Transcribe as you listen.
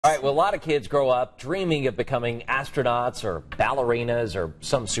All right, well, a lot of kids grow up dreaming of becoming astronauts or ballerinas or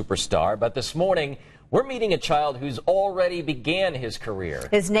some superstar. But this morning, we're meeting a child who's already began his career.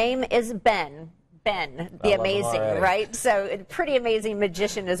 His name is Ben. Ben, the amazing, right? So a pretty amazing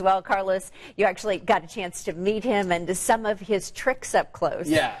magician as well. Carlos, you actually got a chance to meet him and some of his tricks up close.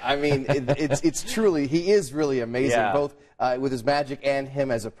 Yeah, I mean, it's truly, he is really amazing, both with his magic and him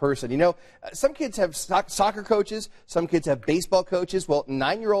as a person. You know, some kids have soccer coaches, some kids have baseball coaches. Well,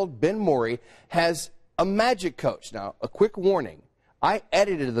 9-year-old Ben Morey has a magic coach. Now, a quick warning, I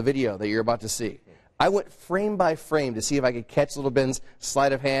edited the video that you're about to see. I went frame by frame to see if I could catch little Ben's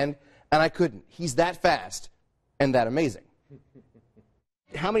sleight of hand. And I couldn't. He's that fast and that amazing.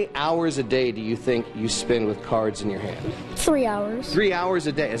 How many hours a day do you think you spend with cards in your hand? 3 hours. 3 hours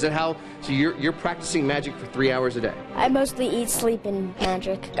a day. Is that how? So you're practicing magic for 3 hours a day? I mostly eat, sleep, and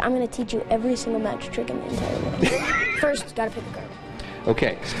magic. I'm going to teach you every single magic trick in the entire world. First, got to pick a card.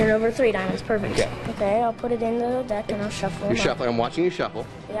 Okay. Turn over 3 diamonds. Perfect. Okay. Okay, I'll put it in the deck and I'll shuffle. You're shuffling. I'm watching you shuffle.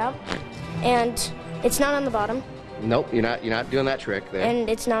 Yep. And it's not on the bottom. Nope, you're not doing that trick there. And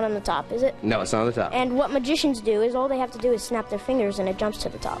it's not on the top, is it? No, it's not on the top. And what magicians do is all they have to do is snap their fingers and it jumps to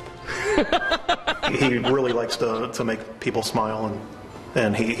the top. He really likes to make people smile,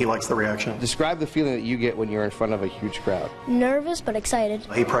 and he likes the reaction. Describe the feeling that you get when you're in front of a huge crowd. Nervous but excited.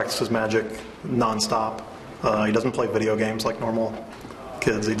 He practices magic nonstop. He doesn't play video games like normal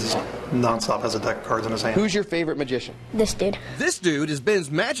kids. He just nonstop has a deck of cards in his hand. Who's your favorite magician? This dude. This dude is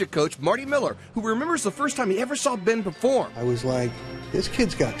Ben's magic coach, Marty Miller, who remembers the first time he ever saw Ben perform. I was like, this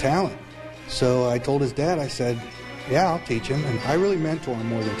kid's got talent. So I told his dad, I said, yeah, I'll teach him. And I really mentor him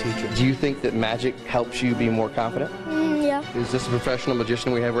more than teach him. Do you think that magic helps you be more confident? Yeah. Is this a professional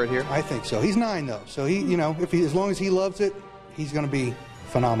magician we have right here? I think so. He's 9, though. So he, you know, as long as he loves it, he's going to be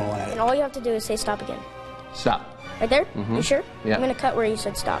phenomenal at it. And all you have to do is say stop again. Stop. Right there? You sure? Yeah. I'm going to cut where you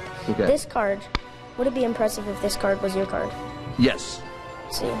said stop. Okay. This card, would it be impressive if this card was your card? Yes.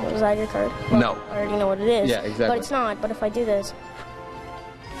 Let's see, was that your card? Well, No. I already know what it is. Yeah, exactly. But it's not. But if I do this.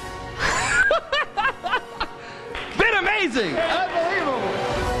 Been amazing! Unbelievable!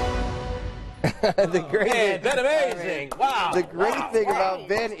 The great Ben amazing! Wow! The great thing about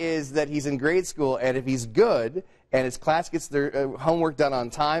Ben is that he's in grade school, and if he's good and his class gets their homework done on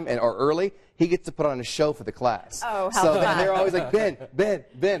time or early, he gets to put on a show for the class. Oh, how so fun. they're always like, Ben, Ben,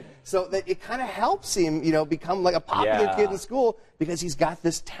 Ben. So that it kind of helps him, you know, become like a popular kid in school because he's got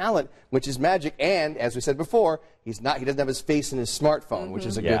this talent, which is magic. And as we said before, he doesn't have his face in his smartphone, which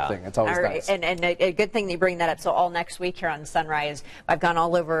is a good thing. That's always nice. And a good thing that you bring that up. So all next week here on Sunrise, I've gone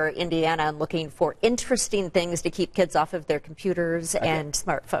all over Indiana and looking for interesting things to keep kids off of their computers and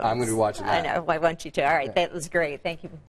smartphones. I'm going to be watching that. I know. I want you to. All right. That was great. Thank you.